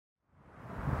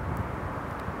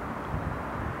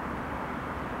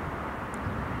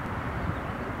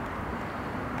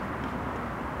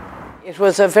It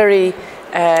was a very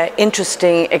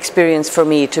interesting experience for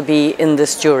me to be in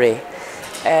this jury.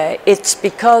 It's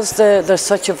because there's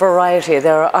such a variety.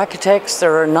 There are architects,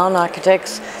 there are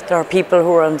non-architects, there are people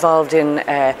who are involved in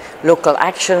local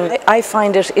action. I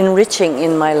find it enriching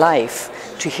in my life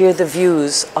to hear the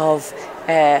views of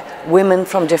women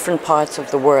from different parts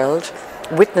of the world,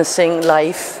 witnessing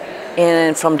life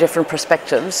from different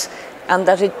perspectives, and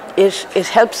that it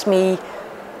helps me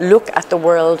look at the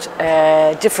world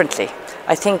differently.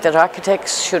 I think that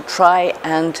architects should try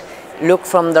and look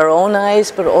from their own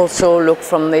eyes, but also look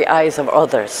from the eyes of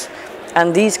others.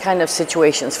 And these kind of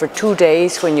situations for 2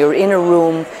 days, when you're in a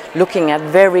room looking at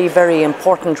very, very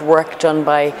important work done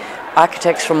by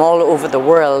architects from all over the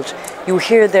world, you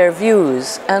hear their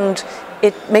views, and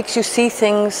it makes you see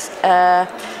things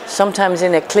sometimes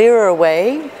in a clearer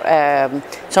way,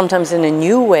 sometimes in a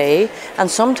new way, and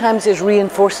sometimes it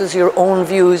reinforces your own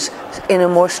views in a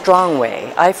more strong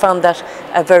way. I found that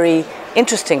a very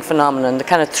interesting phenomenon, the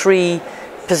kind of three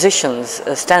positions,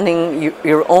 standing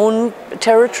your own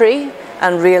territory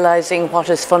and realizing what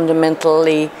is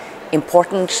fundamentally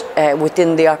important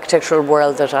within the architectural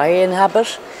world that I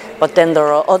inhabit, but then there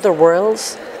are other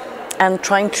worlds, and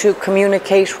trying to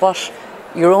communicate what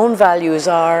your own values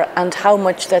are and how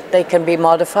much that they can be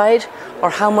modified or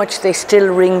how much they still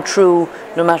ring true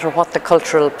no matter what the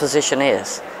cultural position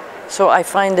is. So I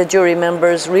find the jury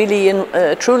members really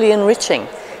truly enriching.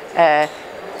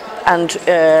 And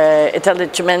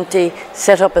Italcementi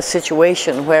set up a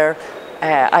situation where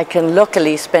I can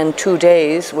luckily spend 2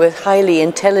 days with highly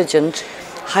intelligent,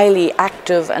 highly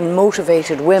active and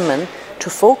motivated women to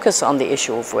focus on the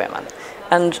issue of women.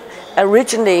 And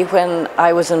originally, when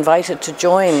I was invited to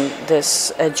join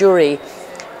this jury,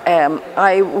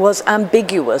 I was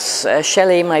ambiguous.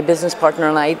 Shelley, my business partner,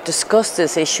 and I discussed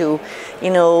this issue.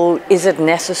 You know, is it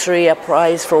necessary, a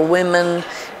prize for women?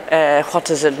 What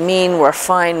does it mean? We're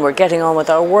fine, we're getting on with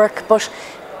our work. But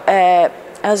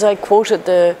as I quoted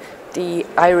the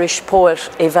Irish poet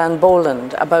Evan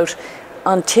Boland about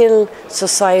until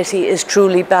society is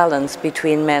truly balanced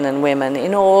between men and women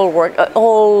in all work,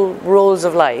 all roles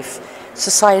of life,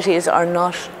 societies are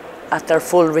not at their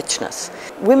full richness.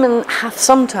 Women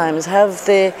sometimes have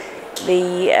the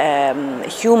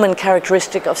human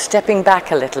characteristic of stepping back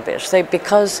a little bit.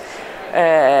 Because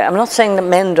I'm not saying that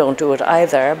men don't do it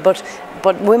either,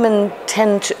 but women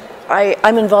tend to.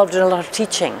 I'm involved in a lot of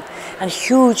teaching, and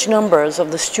huge numbers of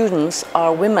the students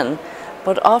are women.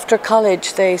 But after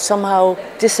college, they somehow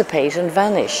dissipate and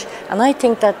vanish. And I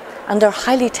think that, and they're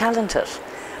highly talented.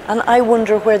 And I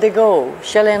wonder where they go.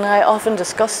 Shelley and I often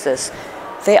discuss this.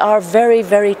 They are very,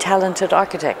 very talented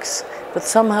architects, but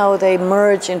somehow they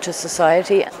merge into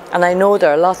society. And I know there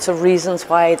are lots of reasons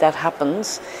why that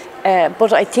happens.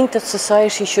 But I think that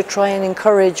society should try and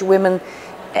encourage women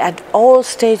at all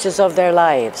stages of their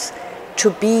lives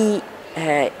to be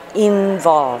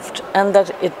involved, and that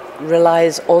it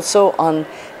relies also on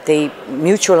the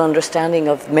mutual understanding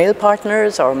of male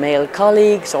partners or male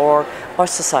colleagues or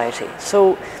society.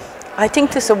 So I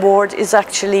think this award is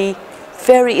actually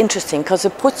very interesting because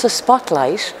it puts a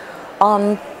spotlight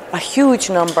on a huge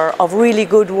number of really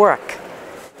good work.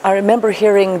 I remember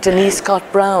hearing Denise Scott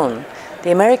Brown,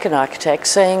 the American architect,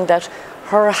 saying that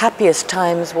her happiest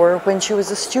times were when she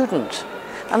was a student.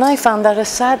 And I found that a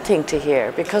sad thing to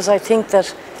hear, because I think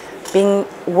that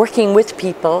working with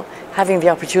people, having the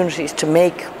opportunities to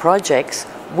make projects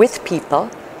with people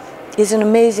is an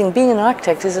amazing, being an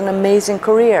architect is an amazing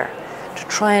career, to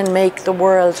try and make the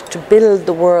world, to build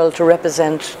the world to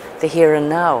represent the here and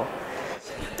now.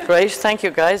 Great, thank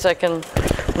you guys. I can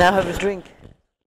now have a drink.